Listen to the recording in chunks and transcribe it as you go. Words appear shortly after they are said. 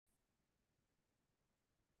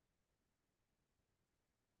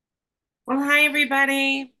Well, hi,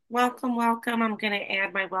 everybody. Welcome, welcome. I'm going to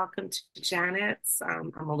add my welcome to Janet's.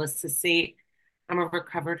 I'm Melissa C. I'm a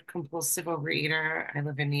recovered compulsive overeater. I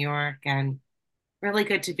live in New York and really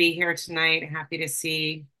good to be here tonight. Happy to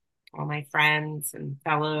see all my friends and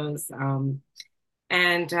fellows.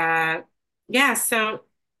 And yeah, so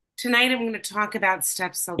tonight I'm going to talk about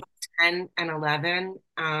steps 10 and 11.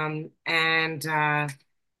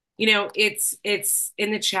 It's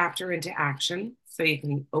in the chapter into action, so you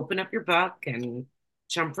can open up your book and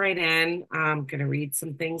jump right in. I'm going to read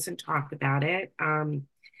some things and talk about it.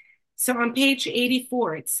 So on page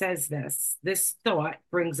 84, it says this thought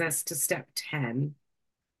brings us to step 10,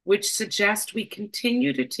 which suggests we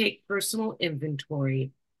continue to take personal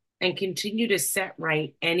inventory and continue to set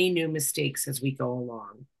right any new mistakes as we go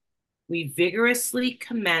along. We vigorously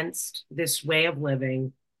commenced this way of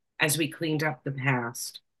living as we cleaned up the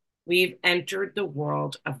past. We've entered the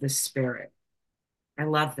world of the spirit. I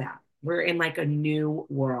love that. We're in like a new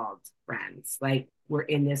world, friends. Like we're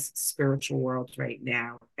in this spiritual world right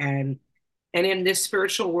now. And in this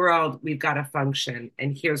spiritual world, we've got to function.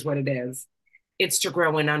 And here's what it is. It's to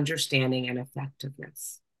grow in understanding and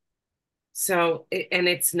effectiveness. And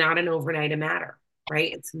it's not an overnight matter,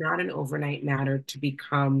 right? It's not an overnight matter to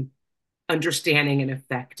become understanding and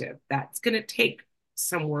effective. That's going to take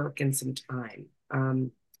some work and some time.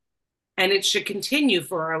 And it should continue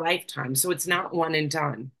for our lifetime. So it's not one and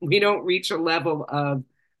done. We don't reach a level of,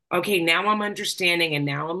 okay, now I'm understanding and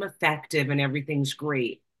now I'm effective and everything's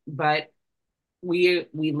great. But we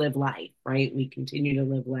live life, right? We continue to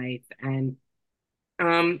live life. And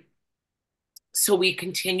um, so we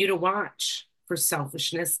continue to watch for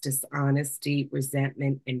selfishness, dishonesty,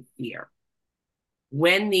 resentment, and fear.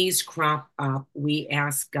 When these crop up, we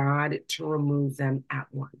ask God to remove them at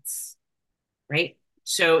once, right?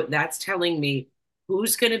 So that's telling me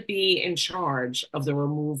who's going to be in charge of the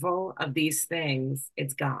removal of these things?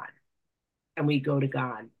 It's God. And we go to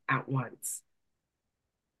God at once.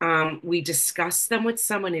 We discuss them with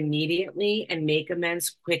someone immediately and make amends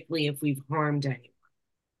quickly if we've harmed anyone.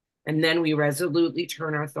 And then we resolutely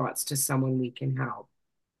turn our thoughts to someone we can help.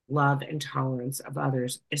 Love and tolerance of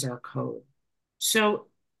others is our code. So,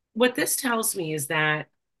 what this tells me is that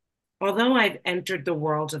although I've entered the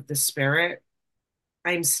world of the spirit,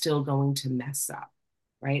 I'm still going to mess up,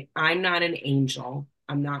 right? I'm not an angel.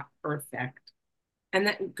 I'm not perfect. And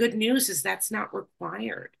that good news is that's not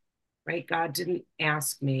required, right? God didn't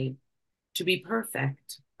ask me to be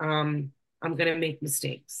perfect. I'm going to make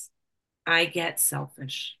mistakes. I get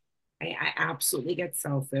selfish. I absolutely get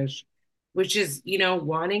selfish, which is,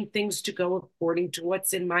 wanting things to go according to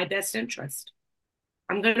what's in my best interest.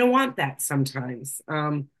 I'm going to want that sometimes.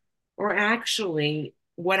 Or actually,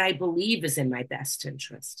 what I believe is in my best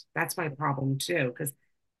interest. That's my problem too, because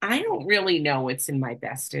I don't really know what's in my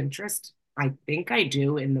best interest. I think I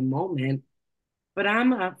do in the moment, but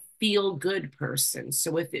I'm a feel good person.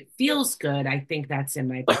 So if it feels good, I think that's in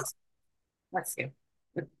my best. Bless you.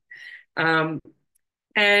 Um,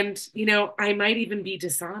 I might even be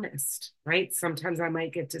dishonest, right? Sometimes I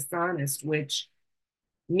might get dishonest, which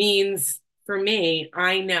means for me,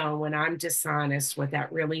 I know when I'm dishonest, what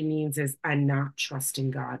that really means is I'm not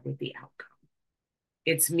trusting God with the outcome.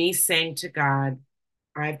 It's me saying to God,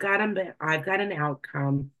 I've got an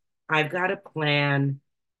outcome, I've got a plan,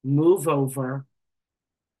 move over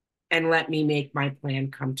and let me make my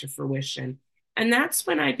plan come to fruition. And that's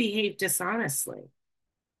when I behave dishonestly.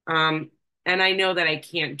 Um, and I know that I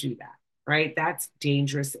can't do that, right? That's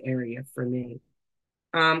dangerous area for me.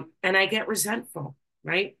 And I get resentful,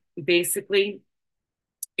 right? Basically,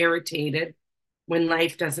 irritated when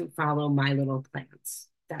life doesn't follow my little plans.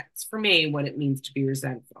 That's for me what it means to be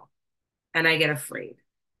resentful. And I get afraid,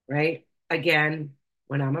 right? Again,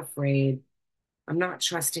 when I'm afraid, I'm not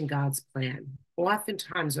trusting God's plan.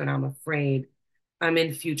 Oftentimes, when I'm afraid, I'm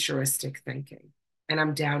in futuristic thinking and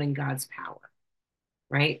I'm doubting God's power,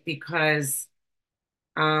 right? Because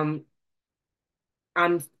um,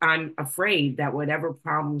 I'm afraid that whatever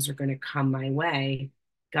problems are going to come my way,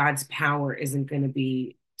 God's power isn't going to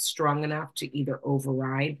be strong enough to either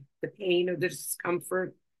override the pain or the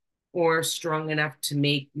discomfort or strong enough to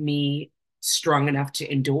make me strong enough to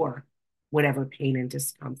endure whatever pain and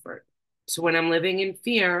discomfort. So when I'm living in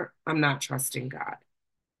fear, I'm not trusting God.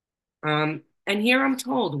 And here I'm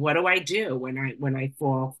told, what do I do when I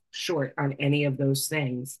fall short on any of those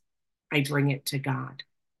things? I bring it to God,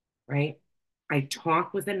 right? I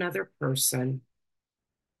talk with another person.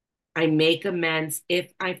 I make amends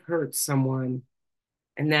if I've hurt someone,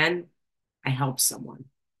 and then I help someone.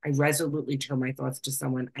 I resolutely turn my thoughts to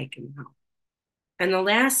someone I can help. And the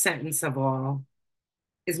last sentence of all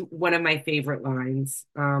is one of my favorite lines.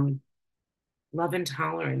 Love and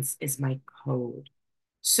tolerance is my code.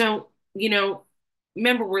 So,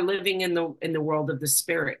 remember we're living in the world of the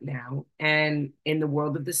spirit now, and in the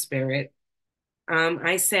world of the spirit,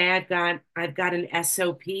 I say I've got an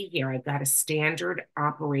SOP here. I've got a standard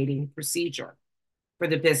operating procedure for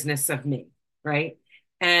the business of me, right?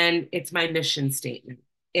 And it's my mission statement.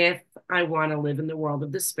 If I want to live in the world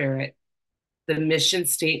of the spirit, the mission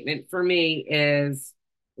statement for me is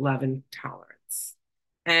love and tolerance.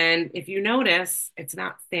 And if you notice, it's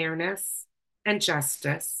not fairness and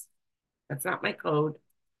justice. That's not my code.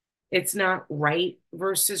 It's not right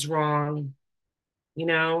versus wrong, you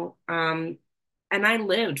know. And I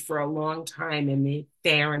lived for a long time in the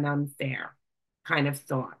fair and unfair kind of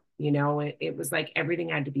thought. It was like everything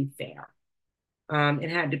had to be fair. It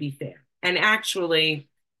had to be fair. And actually,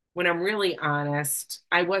 when I'm really honest,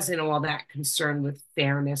 I wasn't all that concerned with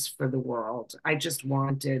fairness for the world. I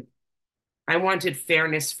wanted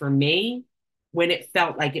fairness for me when it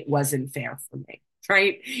felt like it wasn't fair for me,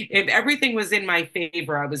 right? If everything was in my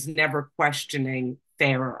favor, I was never questioning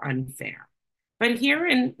fair or unfair. But here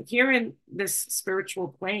in this spiritual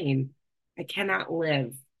plane, I cannot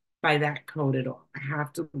live by that code at all. I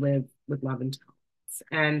have to live with love and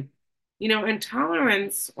tolerance. And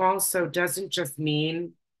tolerance also doesn't just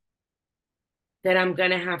mean that I'm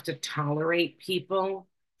gonna have to tolerate people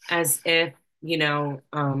as if, you know,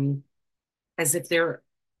 as if they're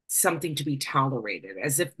something to be tolerated,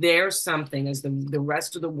 as if they're something, as the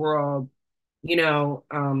rest of the world, you know,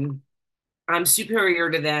 I'm superior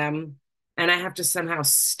to them, and I have to somehow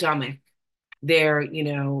stomach their,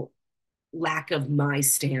 lack of my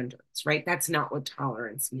standards, right? That's not what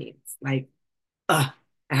tolerance means. Like, I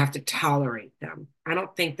have to tolerate them. I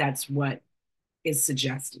don't think that's what is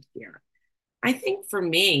suggested here. I think for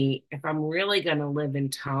me, if I'm really going to live in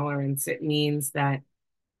tolerance, it means that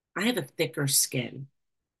I have a thicker skin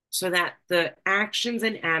so that the actions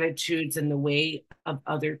and attitudes and the way of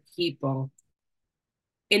other people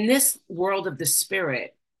in this world of the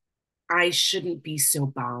spirit, I shouldn't be so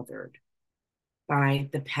bothered by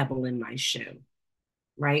the pebble in my shoe,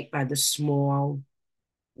 right? By the small,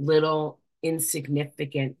 little,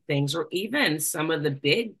 insignificant things, or even some of the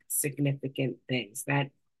big, significant things that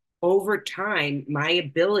over time, my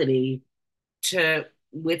ability to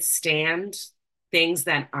withstand things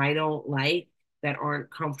that I don't like, that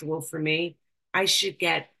aren't comfortable for me, I should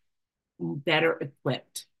get better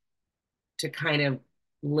equipped to kind of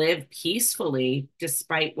live peacefully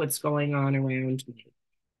despite what's going on around me.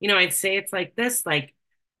 I'd say it's like this, like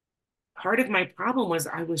part of my problem was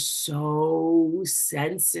I was so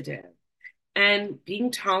sensitive. And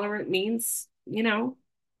being tolerant means, I'm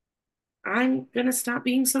going to stop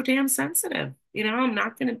being so damn sensitive. I'm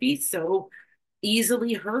not going to be so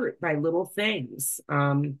easily hurt by little things.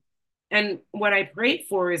 And what I prayed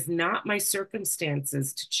for is not my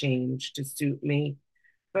circumstances to change to suit me,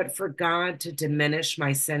 but for God to diminish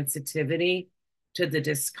my sensitivity to the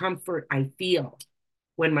discomfort I feel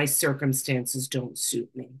when my circumstances don't suit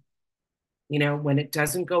me, when it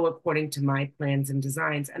doesn't go according to my plans and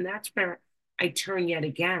designs. And that's where I turn yet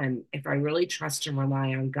again. If I really trust and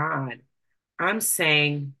rely on God, I'm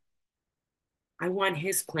saying, I want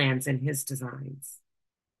his plans and his designs,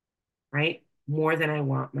 right? More than I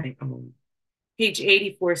want my own. Page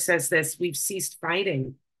 84 says this: we've ceased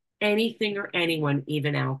fighting anything or anyone,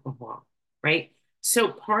 even alcohol, right? So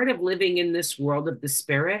part of living in this world of the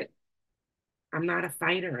spirit, I'm not a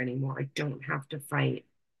fighter anymore. I don't have to fight.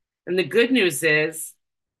 And the good news is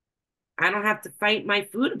I don't have to fight my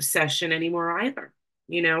food obsession anymore either.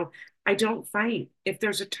 I don't fight. If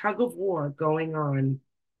there's a tug of war going on,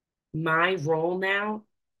 my role now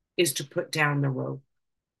is to put down the rope,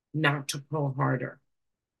 not to pull harder,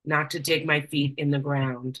 not to dig my feet in the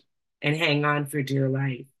ground and hang on for dear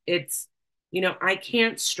life. I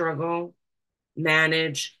can't struggle,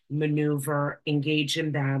 manage, maneuver, engage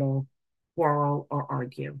in battle, quarrel, or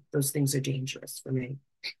argue. Those things are dangerous for me.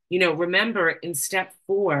 Remember in step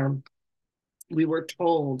 4, we were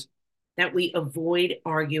told that we avoid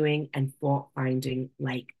arguing and fault finding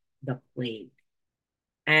like the plague.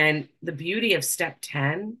 And the beauty of step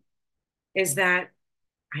 10 is that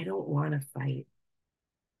I don't want to fight.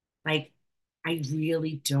 Like, I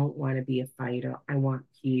really don't want to be a fighter. I want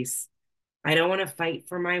peace. I don't want to fight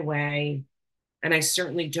for my way. And I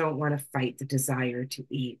certainly don't want to fight the desire to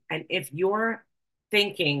eat. And if you're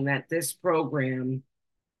thinking that this program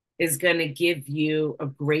is going to give you a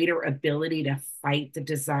greater ability to fight the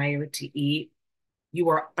desire to eat, you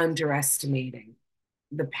are underestimating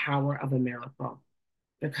the power of a miracle,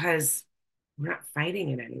 because we're not fighting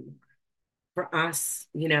it anymore. For us,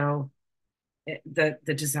 the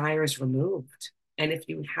desire is removed, And if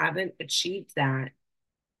you haven't achieved that,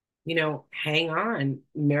 hang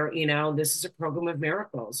on. This is a program of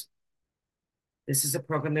miracles. This is a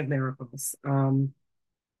program of miracles. And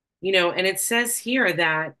it says here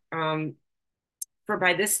that for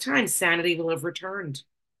by this time, sanity will have returned.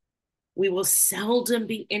 We will seldom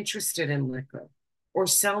be interested in liquor or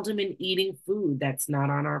seldom in eating food that's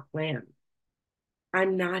not on our plan.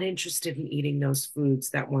 I'm not interested in eating those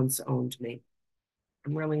foods that once owned me.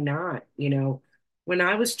 I'm really not. When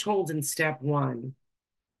I was told in step one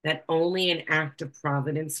that only an act of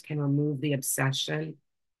providence can remove the obsession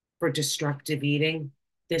for destructive eating,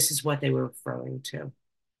 this is what they were referring to.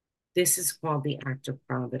 This is called the act of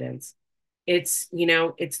providence. It's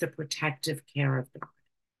the protective care of God.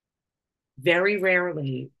 Very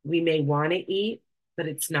rarely we may want to eat, but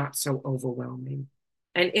it's not so overwhelming.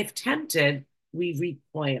 And if tempted, we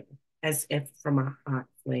recoil as if from a hot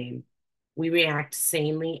flame. We react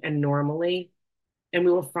sanely and normally, and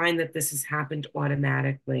we will find that this has happened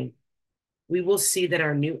automatically. We will see that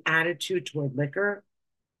our new attitude toward liquor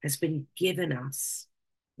has been given us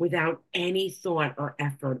without any thought or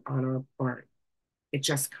effort on our part. It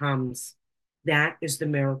just comes. That is the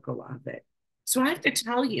miracle of it. So I have to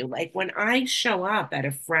tell you, like when I show up at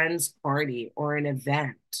a friend's party or an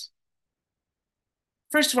event,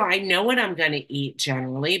 first of all, I know what I'm going to eat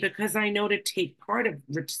generally because I know to take part of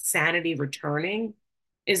sanity returning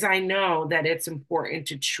is I know that it's important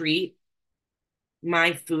to treat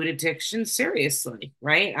my food addiction seriously,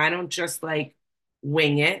 right? I don't just like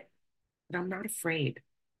wing it, but I'm not afraid.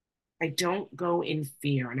 I don't go in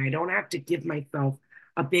fear and I don't have to give myself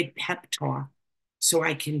a big pep talk so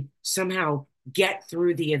I can somehow get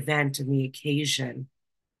through the event and the occasion.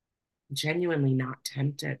 I'm genuinely not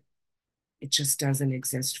tempted. It just doesn't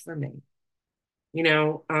exist for me, you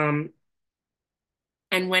know?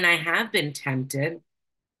 And when I have been tempted,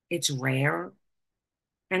 it's rare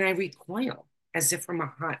and I recoil as if from a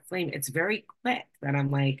hot flame. It's very quick that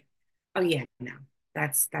I'm like, oh yeah, no,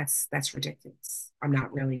 that's ridiculous. I'm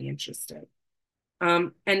not really interested.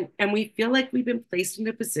 And we feel like we've been placed in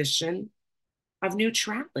a position of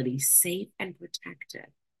neutrality, safe and protected.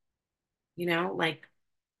 Like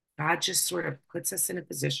God just sort of puts us in a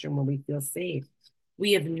position where we feel safe.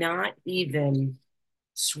 We have not even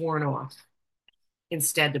sworn off.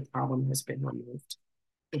 Instead, the problem has been removed.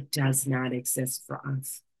 It does not exist for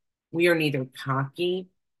us. We are neither cocky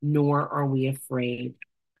nor are we afraid.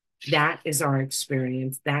 That is our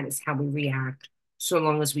experience. That is how we react, so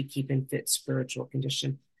long as we keep in fit spiritual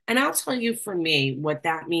condition. And I'll tell you for me, what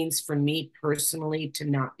that means for me personally to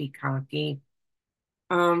not be cocky.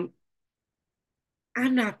 Um,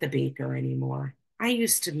 I'm not the baker anymore. I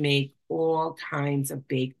used to make all kinds of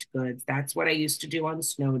baked goods. That's what I used to do on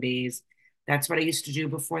snow days. That's what I used to do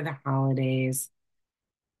before the holidays.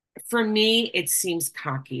 For me, it seems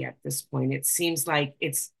cocky at this point. It seems like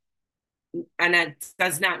and that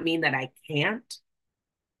does not mean that I can't,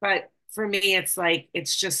 but for me, it's like,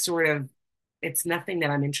 it's just sort of, it's nothing that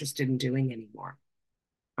I'm interested in doing anymore.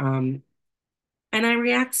 Um, and I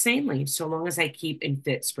react sanely so long as I keep in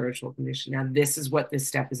fit spiritual condition. Now, this is what this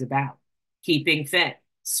step is about: keeping fit,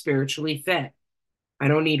 spiritually fit. I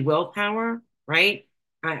don't need willpower, right?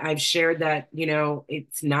 I've shared that,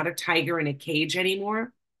 it's not a tiger in a cage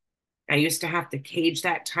anymore. I used to have to cage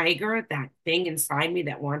that tiger, that thing inside me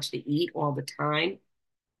that wants to eat all the time.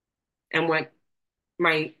 And what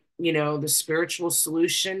the spiritual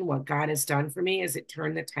solution, what God has done for me is it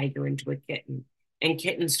turned the tiger into a kitten. And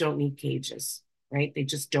kittens don't need cages, right? They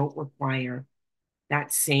just don't require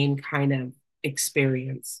that same kind of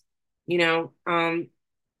experience, you know?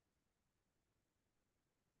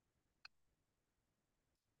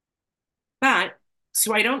 But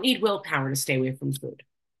so I don't need willpower to stay away from food,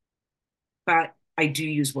 but I do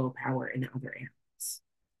use willpower in other areas.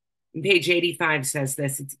 And page 85 says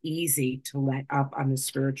this: it's easy to let up on the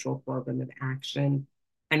spiritual program of action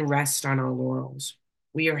and rest on our laurels.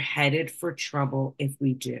 We are headed for trouble if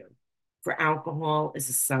we do, for alcohol is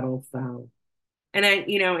a subtle foe. And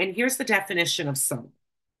here's the definition of subtle: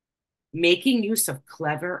 making use of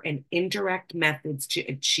clever and indirect methods to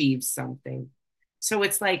achieve something. So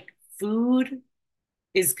it's like food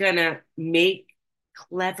is going to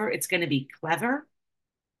it's going to be clever,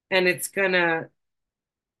 and it's going to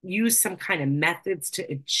use some kind of methods to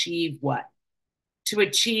achieve what? To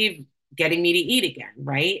achieve getting me to eat again,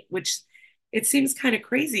 right? Which it seems kind of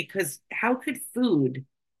crazy because how could food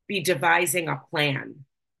be devising a plan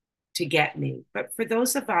to get me? But for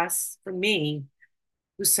those of us, for me,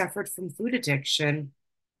 who suffered from food addiction,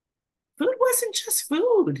 food wasn't just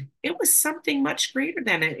food. It was something much greater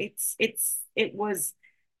than it. It was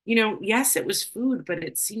Yes, it was food, but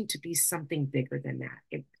it seemed to be something bigger than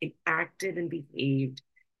that. It acted and behaved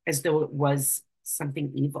as though it was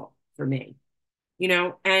something evil for me,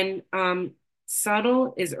 and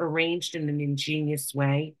subtle is arranged in an ingenious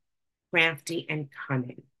way, crafty and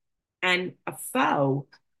cunning. And a foe,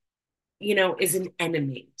 is an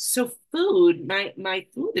enemy. So food, my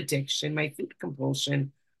food addiction, my food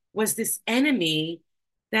compulsion was this enemy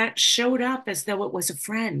that showed up as though it was a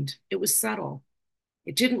friend. It was subtle.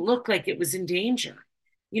 It didn't look like it was in danger.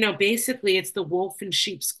 Basically, it's the wolf in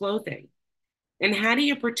sheep's clothing. And how do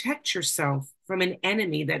you protect yourself from an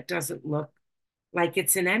enemy that doesn't look like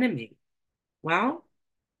it's an enemy? Well,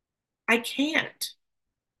 I can't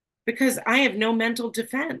because I have no mental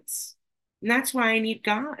defense. And that's why I need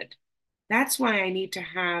God. That's why I need to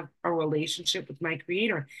have a relationship with my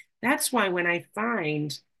creator. That's why when I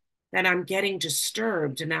find that I'm getting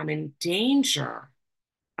disturbed and I'm in danger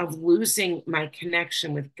of losing my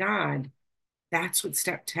connection with God, that's what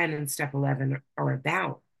step 10 and step 11 are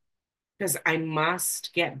about. Because I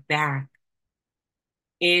must get back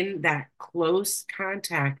in that close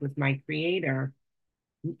contact with my creator,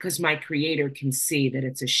 because my creator can see that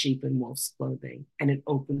it's a sheep in wolf's clothing and it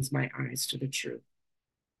opens my eyes to the truth.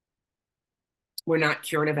 We're not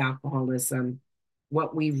cured of alcoholism.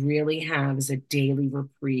 What we really have is a daily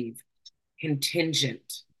reprieve,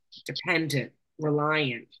 contingent, dependent,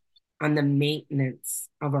 reliant on the maintenance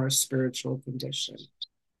of our spiritual condition.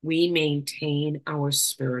 We maintain our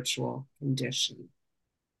spiritual condition.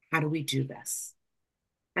 How do we do this?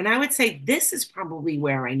 And I would say this is probably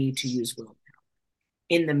where I need to use willpower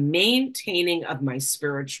in the maintaining of my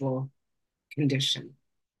spiritual condition,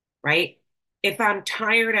 right? If I'm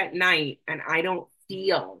tired at night and I don't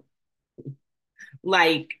feel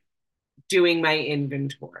like doing my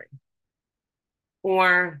inventory,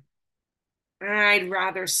 or I'd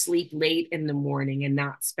rather sleep late in the morning and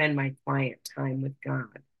not spend my quiet time with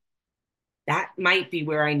God, that might be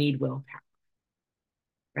where I need willpower,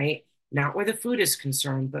 right? Not where the food is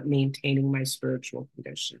concerned, but maintaining my spiritual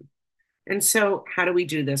condition. And so, how do we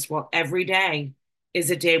do this? Well, every day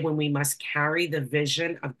is a day when we must carry the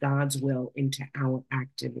vision of God's will into our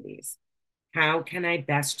activities. How can I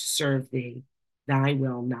best serve thee? Thy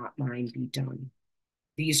will, not mine, be done.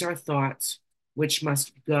 These are thoughts which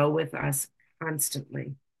must go with us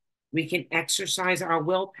constantly. We can exercise our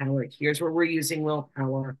willpower. Here's where we're using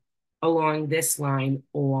willpower along this line,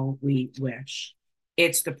 all we wish.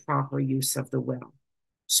 It's the proper use of the will.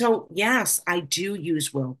 So, yes, I do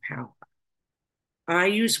use willpower. I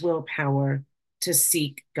use willpower to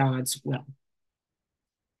seek God's will.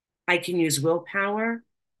 I can use willpower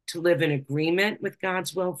to live in agreement with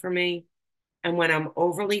God's will for me. And when I'm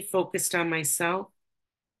overly focused on myself,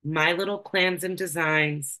 my little plans and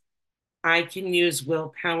designs, I can use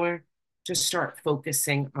willpower to start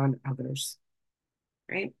focusing on others,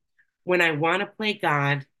 right? When I want to play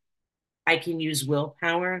God, I can use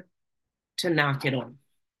willpower to knock it on.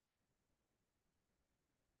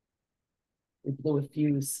 We blew a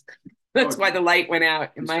fuse. That's why the light went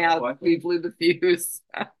out in my house. We blew the fuse.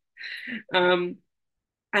 um,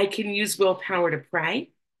 I can use willpower to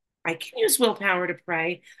pray. I can use willpower to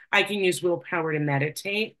pray. I can use willpower to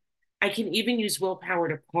meditate. I can even use willpower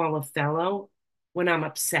to call a fellow when I'm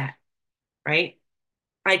upset, right?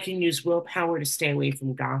 I can use willpower to stay away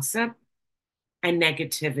from gossip and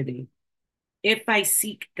negativity. If I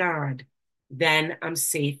seek God, then I'm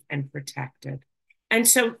safe and protected. And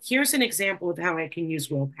so here's an example of how I can use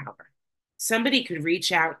willpower. Somebody could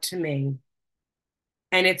reach out to me,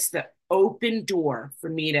 and it's the open door for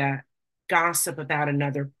me to gossip about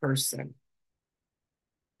another person.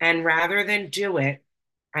 And rather than do it,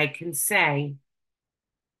 I can say,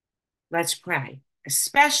 let's pray,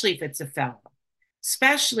 especially if it's a fellow,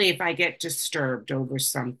 especially if I get disturbed over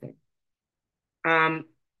something. Um,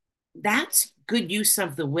 that's good use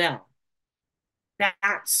of the will.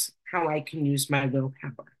 That's how I can use my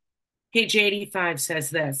willpower. Page 85 says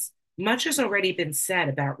this: much has already been said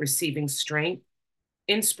about receiving strength,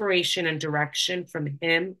 inspiration, and direction from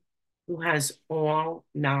Him who has all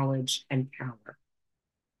knowledge and power.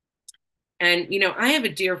 And, I have a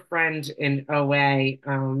dear friend in OA.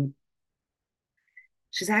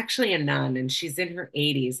 She's actually a nun and she's in her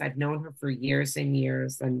 80s. I've known her for years and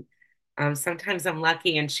years. And sometimes I'm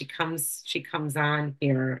lucky and she comes on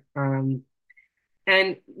here. And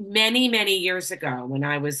many, many years ago, when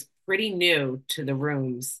I was pretty new to the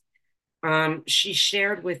rooms, she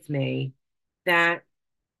shared with me that,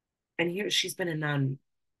 and here she's been a nun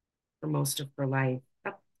for most of her life,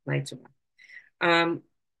 up lights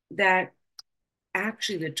that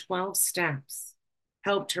actually the 12 steps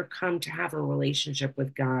helped her come to have a relationship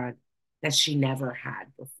with God. that she never had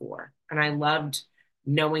before. And I loved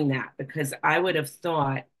knowing that because I would have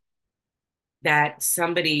thought that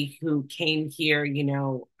somebody who came here,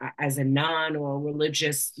 as a nun or a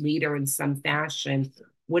religious leader in some fashion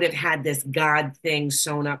would have had this God thing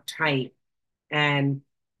sewn up tight. And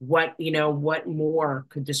what more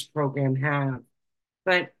could this program have?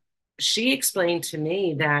 But she explained to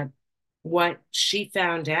me that what she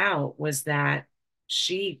found out was that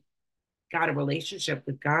she got a relationship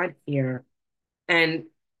with God here, and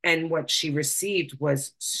what she received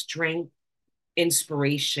was strength,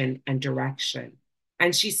 inspiration, and direction.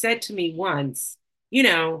 And she said to me once, you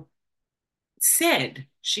know, Sid,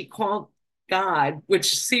 she called God,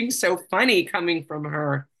 which seems so funny coming from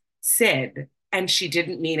her, Sid. And she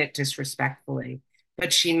didn't mean it disrespectfully,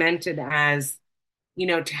 but she meant it as,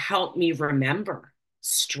 to help me remember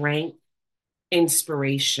strength,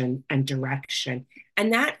 inspiration, and direction.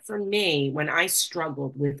 And that for me, when I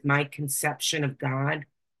struggled with my conception of God,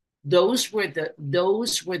 those were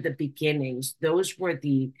the beginnings. Those were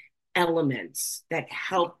the elements that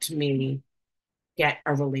helped me get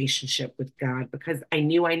a relationship with God because I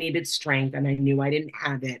knew I needed strength and I knew I didn't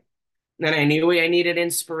have it. And I knew I needed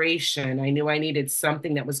inspiration. I knew I needed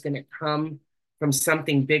something that was going to come from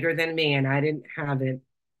something bigger than me and I didn't have it.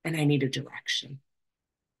 And I needed direction,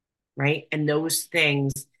 right? And those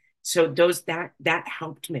things, so those that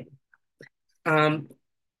helped me. Um,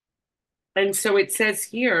 and so it says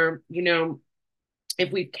here,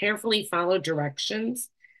 if we've carefully followed directions,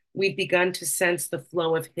 we've begun to sense the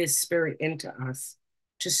flow of his spirit into us.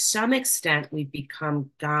 To some extent, we've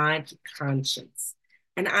become God conscious.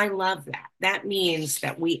 And I love that. That means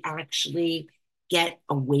that we actually get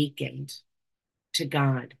awakened to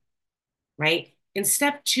God, right? In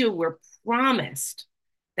step two, we're promised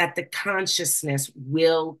that the consciousness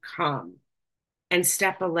will come. And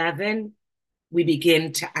step 11, we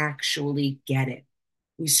begin to actually get it.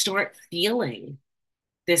 We start feeling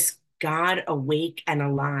this God awake and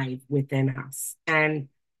alive within us. And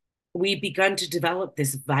we begun to develop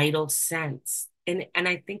this vital sense. And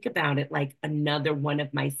I think about it like another one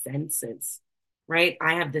of my senses, right?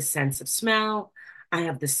 I have the sense of smell, I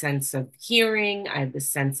have the sense of hearing, I have the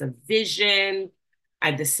sense of vision, I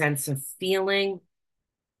have the sense of feeling,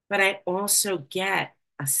 but I also get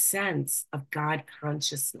a sense of God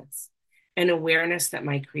consciousness and awareness that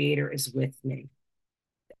my creator is with me.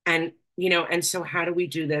 And so how do we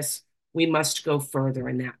do this? We must go further,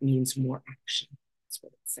 and that means more action. That's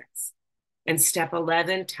what it says. And step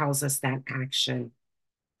 11 tells us that action,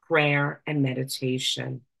 prayer and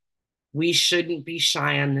meditation. We shouldn't be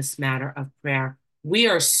shy on this matter of prayer. We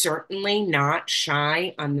are certainly not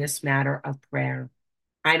shy on this matter of prayer.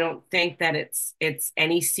 I don't think that it's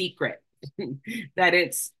any secret that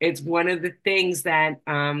it's one of the things that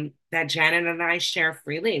Janet and I share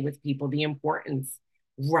freely with people, the importance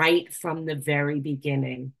right from the very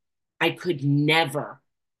beginning. I could never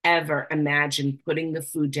ever imagine putting the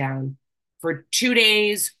food down for 2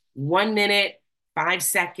 days, 1 minute, 5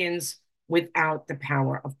 seconds without the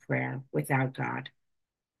power of prayer, without God.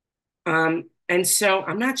 And so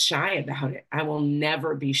I'm not shy about it. I will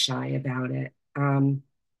never be shy about it.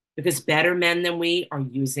 Because better men than we are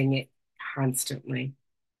using it constantly.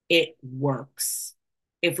 It works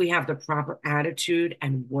if we have the proper attitude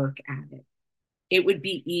and work at it. It would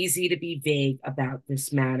be easy to be vague about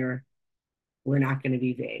this matter. We're not going to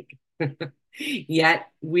be vague. Yet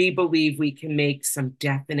we believe we can make some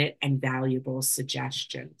definite and valuable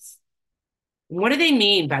suggestions. What do they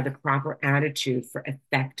mean by the proper attitude for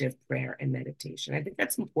effective prayer and meditation? I think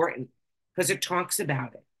that's important because it talks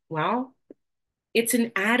about it. Well, it's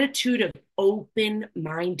an attitude of open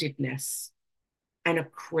mindedness and a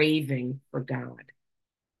craving for God,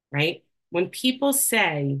 right? When people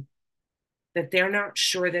say that they're not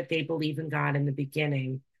sure that they believe in God in the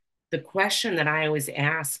beginning, the question that I always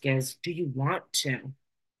ask is, do you want to?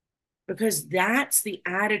 Because that's the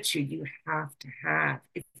attitude you have to have.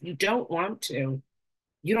 If you don't want to,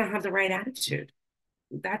 you don't have the right attitude.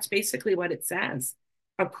 That's basically what it says,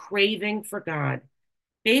 a craving for God.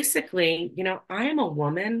 Basically, I am a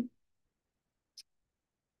woman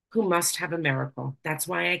who must have a miracle. That's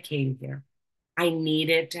why I came here. I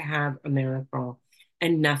needed to have a miracle,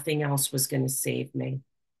 and nothing else was going to save me.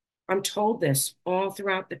 I'm told this all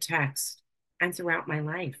throughout the text and throughout my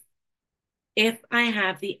life. If I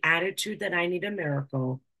have the attitude that I need a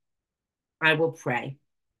miracle, I will pray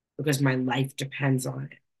because my life depends on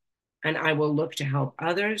it. And I will look to help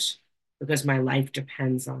others because my life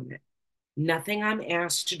depends on it. Nothing I'm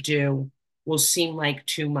asked to do will seem like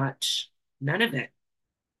too much. None of it.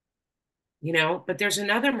 But there's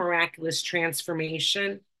another miraculous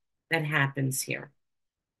transformation that happens here.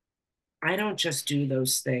 I don't just do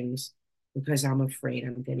those things because I'm afraid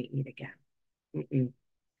I'm going to eat again. Mm-mm.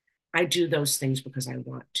 I do those things because I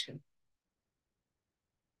want to.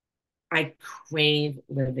 I crave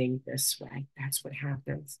living this way. That's what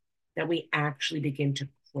happens, that we actually begin to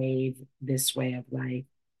crave this way of life.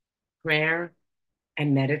 Prayer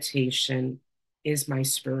and meditation is my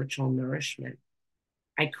spiritual nourishment.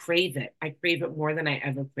 I crave it. I crave it more than I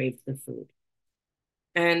ever craved the food.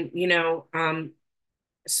 And,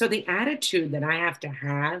 so the attitude that I have to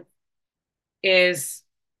have is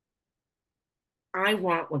I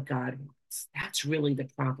want what God wants. That's really the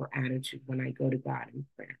proper attitude when I go to God in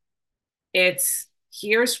prayer. It's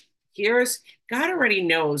here's God already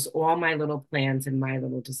knows all my little plans and my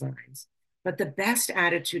little designs. But the best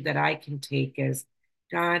attitude that I can take is,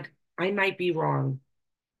 God, I might be wrong.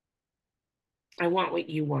 I want what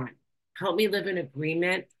you want. Help me live in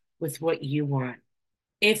agreement with what you want.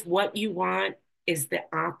 If what you want is the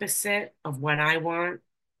opposite of what I want,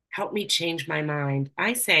 help me change my mind.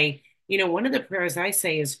 I say, one of the prayers I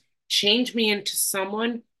say is, change me into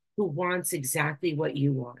someone who wants exactly what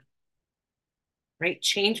you want, right?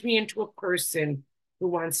 Change me into a person who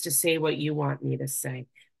wants to say what you want me to say,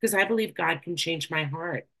 because I believe God can change my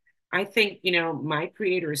heart. I think, my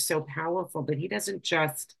creator is so powerful that he doesn't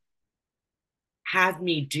just have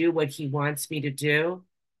me do what he wants me to do.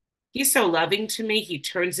 He's so loving to me, he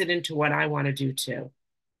turns it into what I want to do too.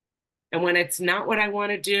 And when it's not what I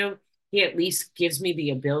want to do, he at least gives me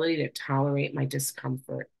the ability to tolerate my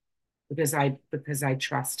discomfort because I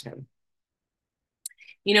trust him.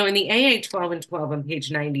 In the AA 12 and 12 on page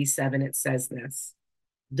 97, it says this: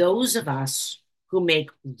 those of us who make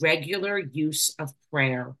regular use of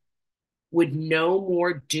prayer would no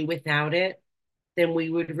more do without it than we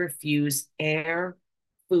would refuse air,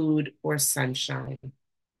 food, or sunshine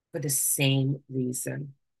for the same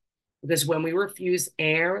reason. Because when we refuse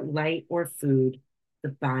air, light, or food, the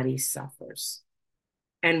body suffers.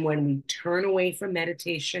 And when we turn away from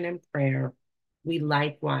meditation and prayer, we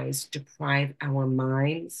likewise deprive our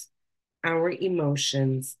minds, our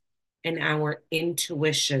emotions, and our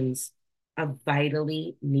intuitions of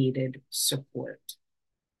vitally needed support.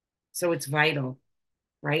 So it's vital,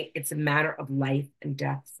 right? It's a matter of life and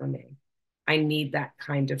death for me. I need that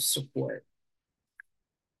kind of support.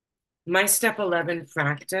 My step 11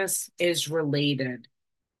 practice is related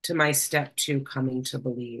to my step 2 coming to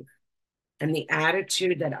believe. And the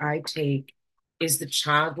attitude that I take is the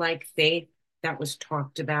childlike faith that was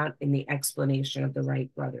talked about in the explanation of the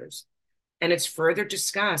Wright brothers. And it's further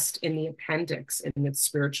discussed in the appendix in its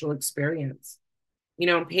spiritual experience.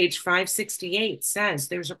 On page 568 says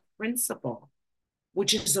there's a principle,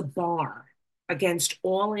 which is a bar against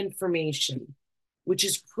all information, which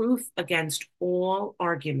is proof against all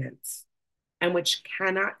arguments, and which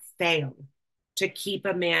cannot fail to keep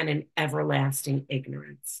a man in everlasting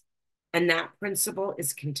ignorance. And that principle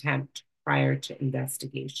is contempt prior to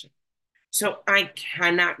investigation. So I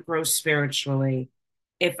cannot grow spiritually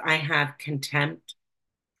if I have contempt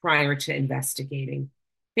prior to investigating.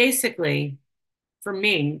 Basically, for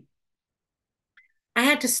me, I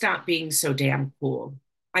had to stop being so damn cool.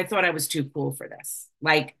 I thought I was too cool for this.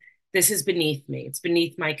 Like, this is beneath me. It's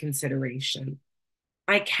beneath my consideration.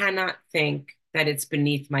 I cannot think that it's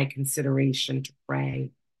beneath my consideration to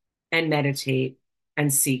pray and meditate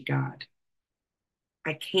and seek God.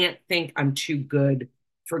 I can't think I'm too good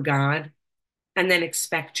for God and then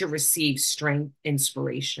expect to receive strength,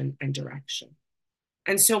 inspiration, and direction.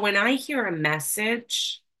 And so when I hear a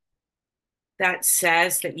message that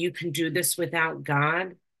says that you can do this without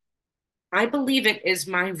God, I believe it is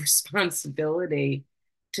my responsibility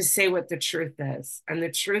to say what the truth is. And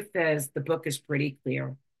the truth is, the book is pretty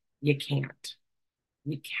clear. You can't.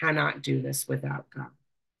 You cannot do this without God.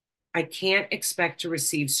 I can't expect to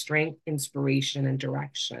receive strength, inspiration, and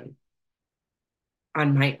direction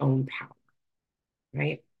on my own power,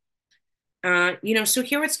 right? So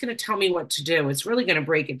here it's going to tell me what to do. It's really going to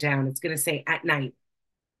break it down. It's going to say at night.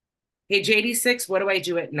 Page 86, what do I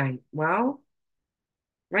do at night? Well,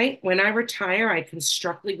 right, when I retire, I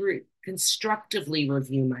constructively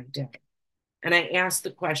review my day. And I ask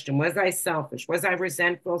the question, was I selfish? Was I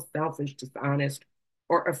resentful, selfish, dishonest,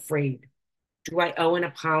 or afraid? Do I owe an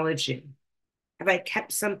apology? Have I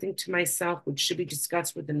kept something to myself which should be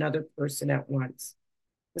discussed with another person at once?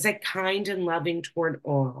 Was I kind and loving toward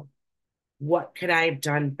all? What could I have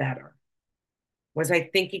done better? Was I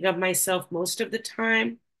thinking of myself most of the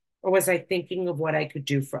time? Or was I thinking of what I could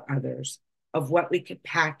do for others, of what we could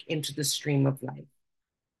pack into the stream of life?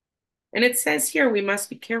 And it says here we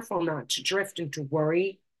must be careful not to drift into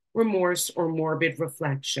worry, remorse, or morbid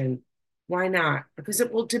reflection. Why not? Because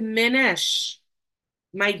it will diminish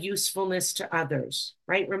my usefulness to others,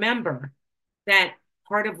 right? Remember that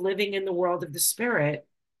part of living in the world of the spirit,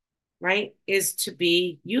 right, is to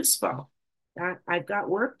be useful. I've got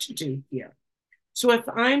work to do here. So if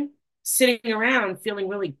I'm sitting around feeling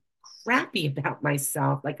really crappy about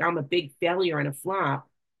myself, like I'm a big failure and a flop,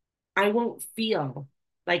 I won't feel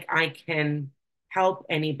like I can help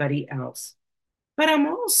anybody else. But I'm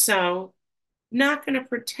also not going to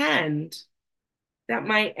pretend that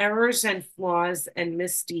my errors and flaws and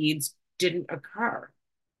misdeeds didn't occur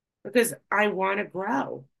because I want to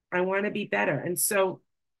grow. I want to be better. And so,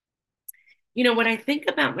 when I think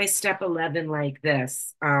about my step 11 like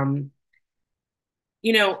this,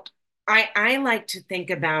 you know, I like to think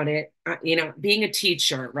about it, being a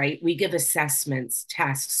teacher, right? We give assessments,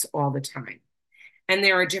 tests all the time. And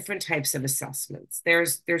there are different types of assessments.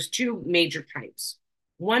 There's two major types.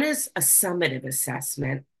 One is a summative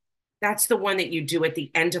assessment. That's the one that you do at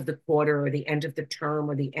the end of the quarter or the end of the term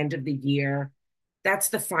or the end of the year. That's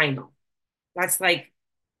the final. That's like,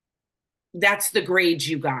 that's the grades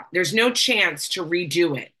you got. There's no chance to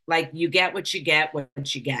redo it. Like you get what you get,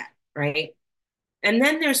 what you get, right? And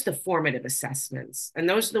then there's the formative assessments. And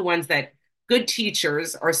those are the ones that good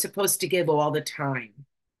teachers are supposed to give all the time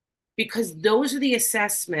because those are the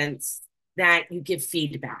assessments that you give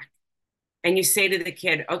feedback. And you say to the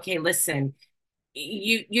kid, okay, listen,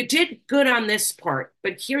 you did good on this part,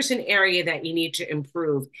 but here's an area that you need to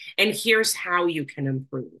improve, and here's how you can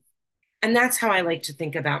improve. And that's how I like to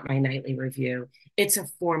think about my nightly review. It's a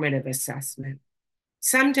formative assessment.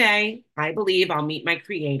 Someday, I believe I'll meet my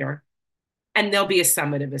creator and there'll be a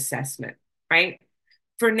summative assessment, right?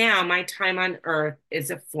 For now, my time on earth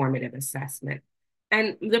is a formative assessment.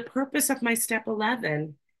 And the purpose of my step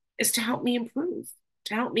 11 is to help me improve,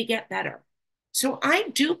 to help me get better. So I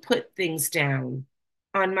do put things down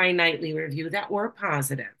on my nightly review that were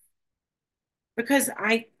positive because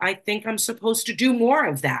I think I'm supposed to do more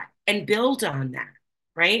of that and build on that,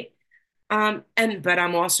 right? But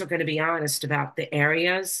I'm also going to be honest about the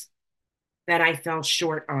areas that I fell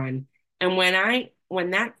short on. And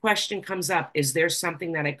when that question comes up, is there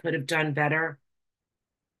something that I could have done better?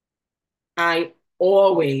 I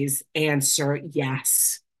always answer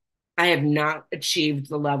yes. I have not achieved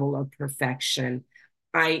the level of perfection.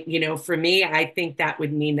 For me, I think that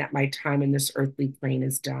would mean that my time in this earthly plane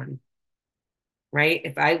is done, right?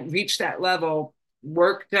 If I reach that level,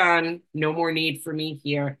 work done, no more need for me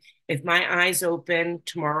here. If my eyes open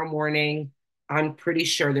tomorrow morning, I'm pretty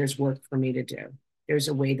sure there's work for me to do. There's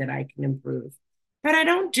a way that I can improve. But I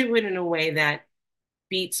don't do it in a way that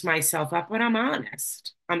beats myself up, but I'm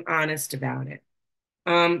honest. I'm honest about it.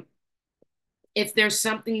 Um, if there's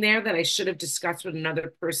something there that I should have discussed with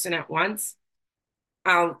another person at once,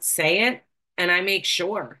 I'll say it and I make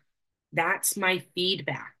sure that's my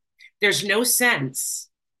feedback. There's no sense.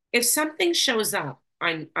 If something shows up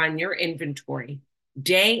on your inventory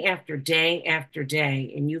day after day after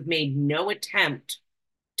day, and you've made no attempt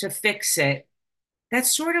to fix it,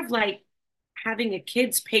 that's sort of like having a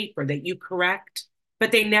kid's paper that you correct,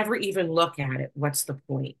 but they never even look at it. What's the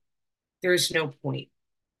point? There's no point,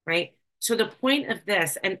 right? So the point of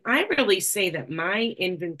this, and I really say that my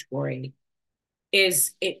inventory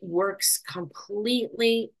is it works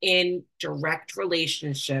completely in direct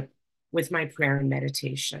relationship with my prayer and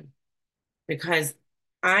meditation because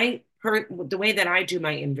I heard the way that I do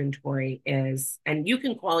my inventory is, and you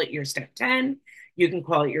can call it your step 10, you can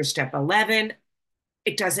call it your step 11.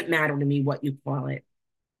 It doesn't matter to me what you call it.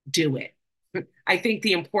 Do it. I think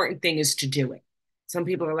the important thing is to do it. Some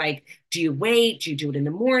people are like, do you wait? Do you do it in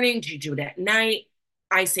the morning? Do you do it at night?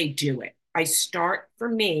 I say do it. For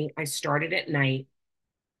me, I started at night.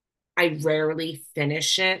 I rarely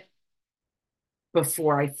finish it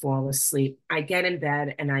before I fall asleep. I get in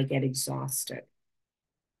bed and I get exhausted.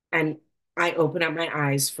 And I open up my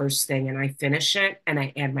eyes first thing and I finish it and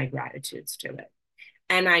I add my gratitudes to it.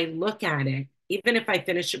 And I look at it, even if I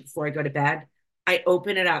finish it before I go to bed, I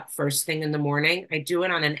open it up first thing in the morning. I do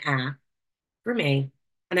it on an app for me.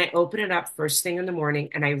 And I open it up first thing in the morning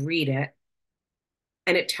and I read it.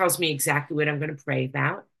 And it tells me exactly what I'm going to pray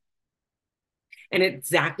about and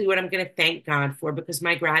exactly what I'm going to thank God for because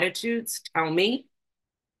my gratitudes tell me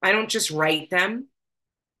I don't just write them.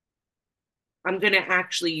 I'm going to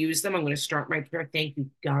actually use them. I'm going to start my prayer. Thank you,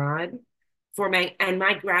 God, and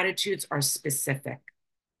my gratitudes are specific.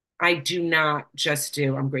 I do not just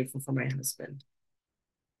do, I'm grateful for my husband.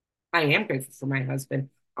 I am grateful for my husband.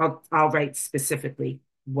 I'll write specifically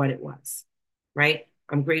what it was, right?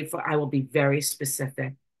 I'm grateful. I will be very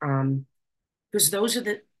specific. Because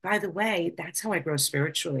by the way, that's how I grow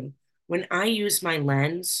spiritually. When I use my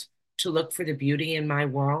lens to look for the beauty in my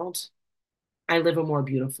world, I live a more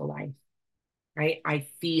beautiful life, right? I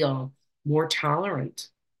feel more tolerant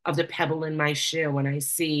of the pebble in my shoe when I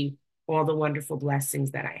see all the wonderful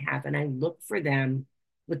blessings that I have. And I look for them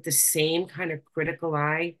with the same kind of critical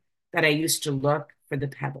eye that I used to look for the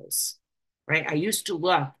pebbles, right? I used to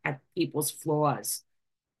look at people's flaws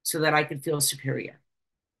so that I could feel superior.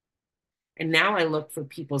 And now I look for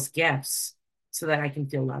people's gifts so that I can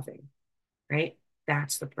feel loving, right?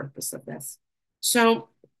 That's the purpose of this. So,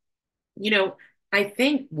 you know, I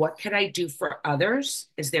think what could I do for others?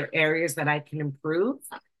 Is there areas that I can improve?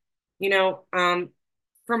 You know,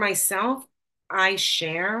 for myself, I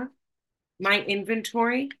share my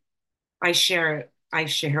inventory. I've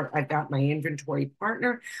got my inventory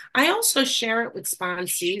partner. I also share it with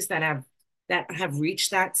sponsees that have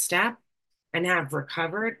reached that step and have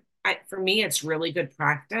recovered. For me, it's really good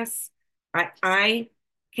practice. I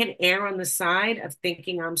can err on the side of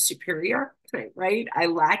thinking I'm superior, right? I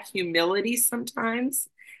lack humility sometimes.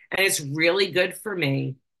 And it's really good for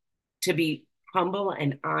me to be humble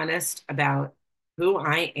and honest about who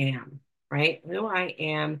I am, right? Who I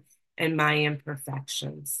am and my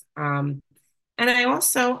imperfections. And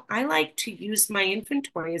I like to use my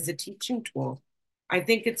inventory as a teaching tool. I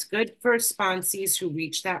think it's good for sponsees who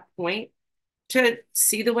reach that point to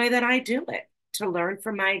see the way that I do it, to learn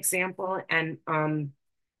from my example, and um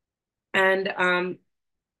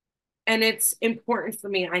and it's important for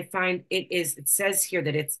me. I find it says here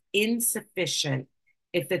that it's insufficient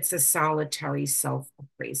if it's a solitary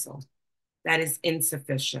self-appraisal. That is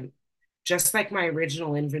insufficient. Just like my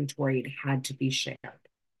original inventory, it had to be shared.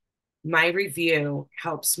 My review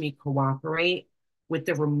helps me cooperate with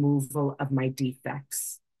the removal of my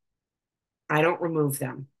defects. I don't remove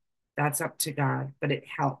them. That's up to God, but it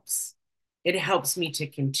helps. It helps me to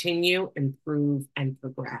continue, improve, and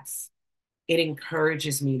progress. It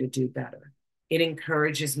encourages me to do better. It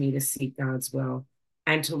encourages me to seek God's will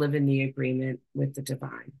and to live in the agreement with the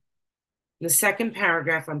divine. The second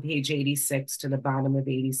paragraph on page 86 to the bottom of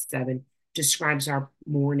 87 describes our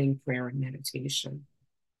morning prayer and meditation.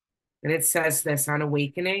 And it says this: on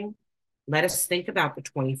awakening, let us think about the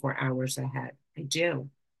 24 hours ahead. I do.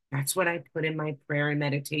 That's what I put in my prayer and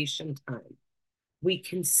meditation time. We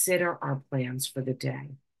consider our plans for the day.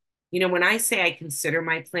 You know, when I say I consider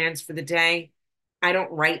my plans for the day, I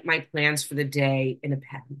don't write my plans for the day in a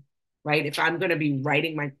pen, right? If I'm going to be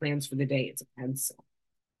writing my plans for the day, it's a pencil,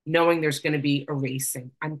 knowing there's going to be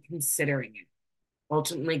erasing. I'm considering it.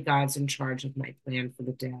 Ultimately, God's in charge of my plan for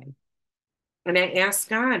the day. And I ask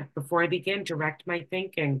God before I begin, direct my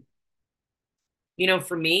thinking. You know,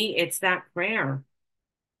 for me, it's that prayer: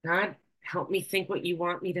 God, help me think what you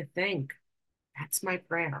want me to think. That's my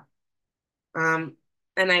prayer. Um,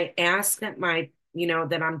 and I ask that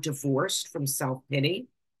that I'm divorced from self-pity,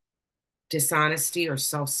 dishonesty, or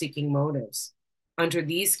self-seeking motives. Under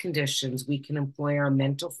these conditions, we can employ our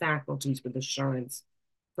mental faculties with assurance.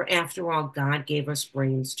 For after all, God gave us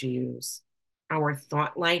brains to use. Our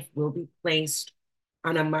thought life will be placed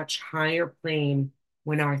on a much higher plane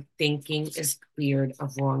when our thinking is cleared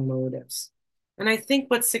of wrong motives. And I think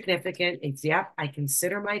what's significant is, yep, I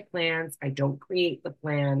consider my plans. I don't create the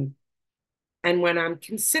plan. And when I'm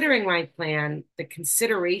considering my plan, the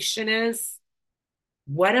consideration is,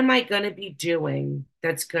 what am I going to be doing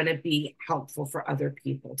that's going to be helpful for other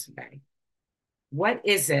people today? What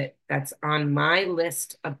is it that's on my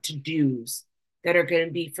list of to-dos that are going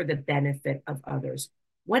to be for the benefit of others?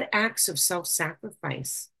 What acts of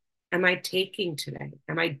self-sacrifice am I taking today?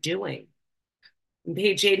 Am I doing? On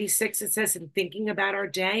page 86, it says, in thinking about our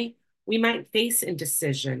day, we might face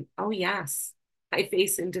indecision. Oh, yes, I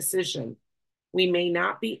face indecision. We may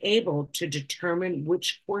not be able to determine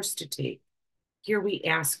which course to take. Here we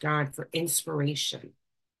ask God for inspiration,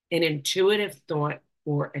 an intuitive thought,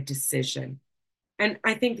 or a decision. And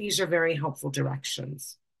I think these are very helpful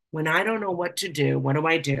directions. When I don't know what to do, what do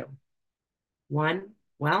I do? One,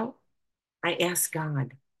 well, I ask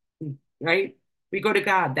God, right? We go to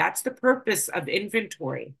God. That's the purpose of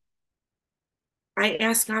inventory. I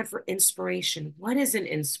ask God for inspiration. What is an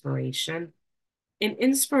inspiration? An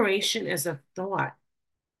inspiration is a thought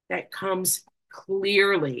that comes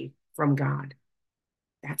clearly from God.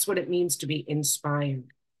 That's what it means to be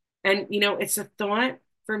inspired. And, it's a thought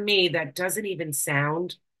for me that doesn't even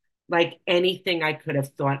sound like anything I could have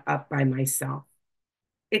thought up by myself.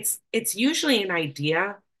 It's usually an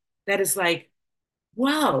idea that is like,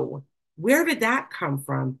 whoa, where did that come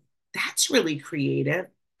from? That's really creative.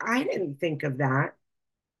 I didn't think of that.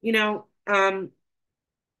 You know,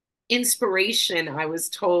 inspiration, I was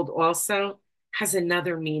told, also has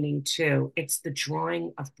another meaning too. It's the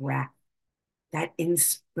drawing of breath, that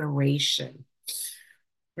inspiration,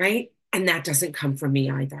 right? And that doesn't come from me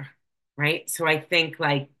either. Right. So I think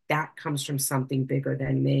like that comes from something bigger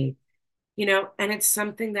than me, and it's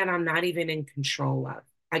something that I'm not even in control of.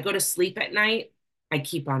 I go to sleep at night, I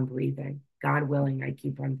keep on breathing. God willing, I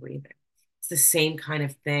keep on breathing. It's the same kind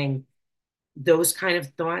of thing. Those kind of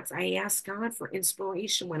thoughts, I ask God for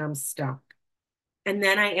inspiration when I'm stuck. And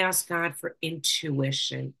then I ask God for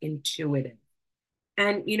intuition, intuitive.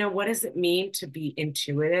 And what does it mean to be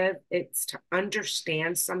intuitive? It's to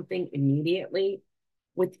understand something immediately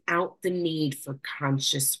without the need for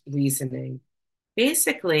conscious reasoning.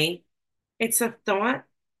 Basically, it's a thought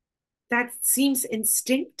that seems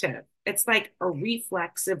instinctive. It's like a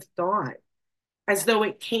reflexive thought, as though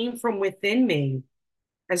it came from within me,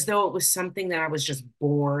 as though it was something that I was just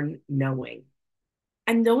born knowing.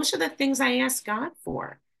 And those are the things I ask God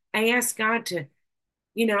for. I ask God to,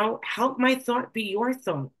 help my thought be your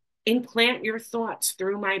thought, implant your thoughts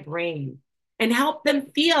through my brain, and help them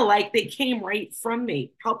feel like they came right from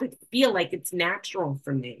me, help it feel like it's natural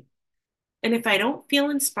for me. And if I don't feel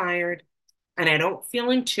inspired and I don't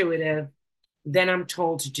feel intuitive, then I'm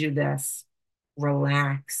told to do this: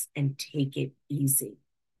 relax and take it easy,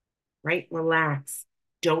 right? Relax.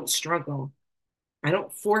 Don't struggle. I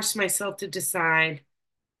don't force myself to decide,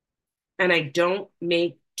 and I don't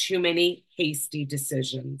make too many hasty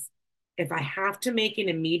decisions. If I have to make an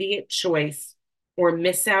immediate choice or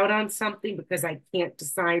miss out on something because I can't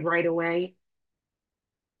decide right away,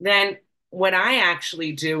 then what I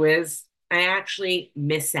actually do is I actually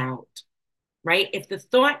miss out, right? If the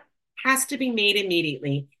thought has to be made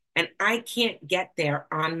immediately and I can't get there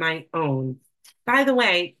on my own, by the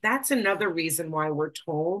way, that's another reason why we're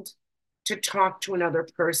told to talk to another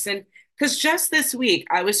person. Because just this week,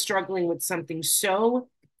 I was struggling with something so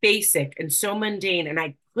basic and so mundane, and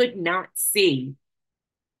I couldn't see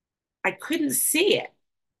it.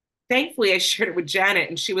 Thankfully, I shared it with Janet,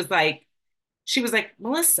 and she was like,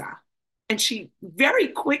 Melissa. And she very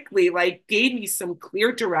quickly like gave me some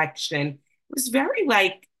clear direction. It was very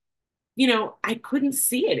like, I couldn't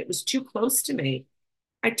see it. It was too close to me.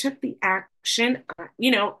 I took the action.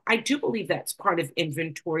 I do believe that's part of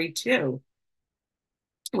inventory too.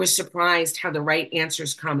 We're surprised how the right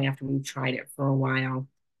answers come after we've tried it for a while.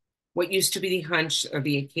 What used to be the hunch or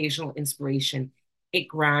the occasional inspiration, it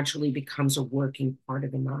gradually becomes a working part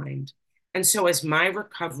of the mind. And so as my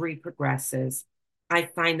recovery progresses, I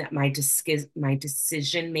find that my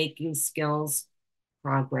decision making skills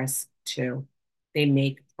progress too. They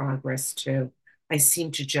make progress too. I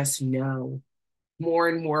seem to just know more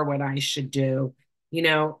and more what I should do.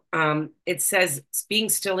 It says being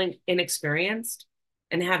still inexperienced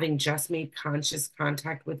and having just made conscious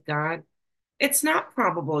contact with God, it's not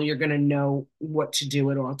probable you're going to know what to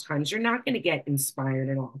do at all times. You're not going to get inspired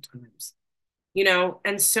at all times,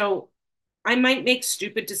 and so I might make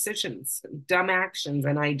stupid decisions, dumb actions,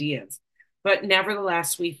 and ideas, but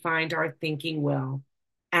nevertheless, we find our thinking will,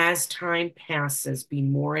 as time passes, be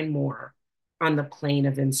more and more on the plane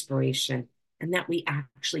of inspiration, and that we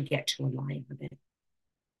actually get to align with it.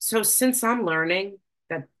 So, since I'm learning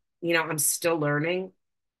that, I'm still learning,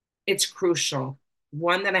 it's crucial.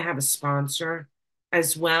 One, that I have a sponsor,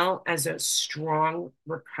 as well as a strong,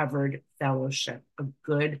 recovered fellowship, a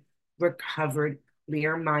good, recovered,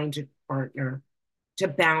 clear minded partner to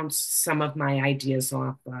bounce some of my ideas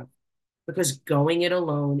off of. Because going it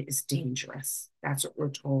alone is dangerous. That's what we're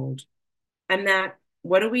told. And that,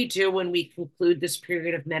 what do we do when we conclude this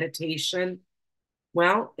period of meditation?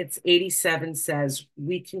 Well, it's 87 says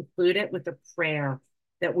we conclude it with a prayer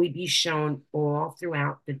that we be shown all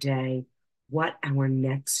throughout the day what our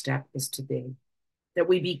next step is to be, that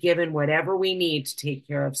we be given whatever we need to take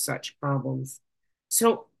care of such problems.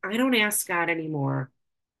 So I don't ask God anymore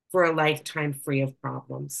for a lifetime free of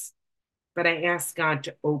problems, but I ask God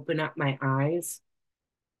to open up my eyes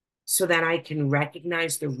so that I can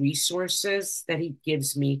recognize the resources that He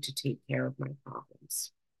gives me to take care of my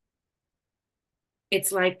problems.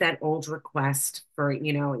 It's like that old request for, it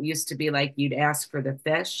used to be like you'd ask for the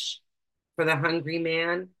fish for the hungry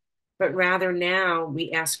man, but rather now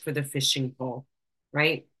we ask for the fishing pole,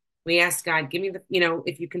 right? We ask God, give me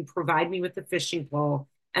if you can provide me with the fishing pole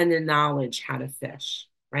and the knowledge how to fish,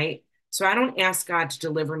 right? So I don't ask God to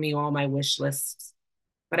deliver me all my wish lists,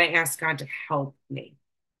 but I ask God to help me.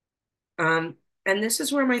 And this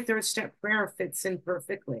is where my third step prayer fits in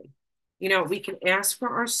perfectly. We can ask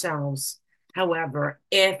for ourselves, however,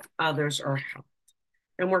 if others are helped.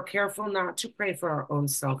 And we're careful not to pray for our own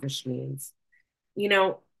selfish needs. You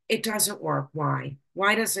know, it doesn't work. Why?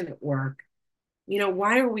 Why doesn't it work?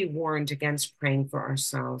 Why are we warned against praying for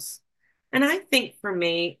ourselves? And I think for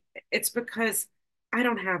me, it's because I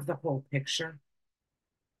don't have the whole picture.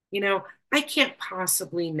 You know, I can't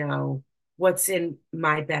possibly know what's in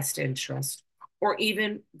my best interest or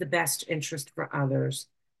even the best interest for others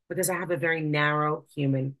because I have a very narrow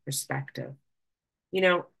human perspective. You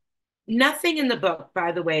know, nothing in the book,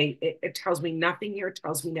 by the way, it tells me nothing here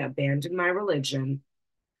tells me to abandon my religion,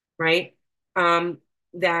 right? Um,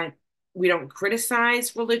 that we don't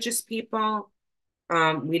criticize religious people.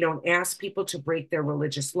 We don't ask people to break their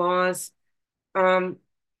religious laws. Um,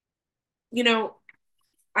 you know,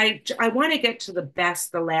 I want to get to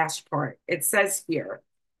the last part. It says here,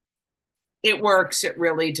 it works, it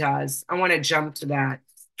really does. I want to jump to that.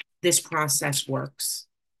 This process works.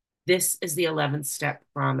 This is the 11th step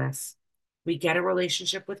promise. We get a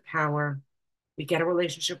relationship with power, we get a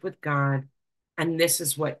relationship with God, and this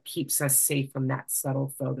is what keeps us safe from that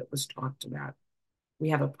subtle foe that was talked about. We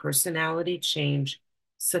have a personality change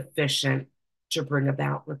sufficient to bring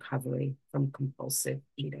about recovery from compulsive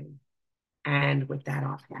eating. And with that,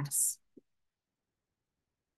 I'll pass.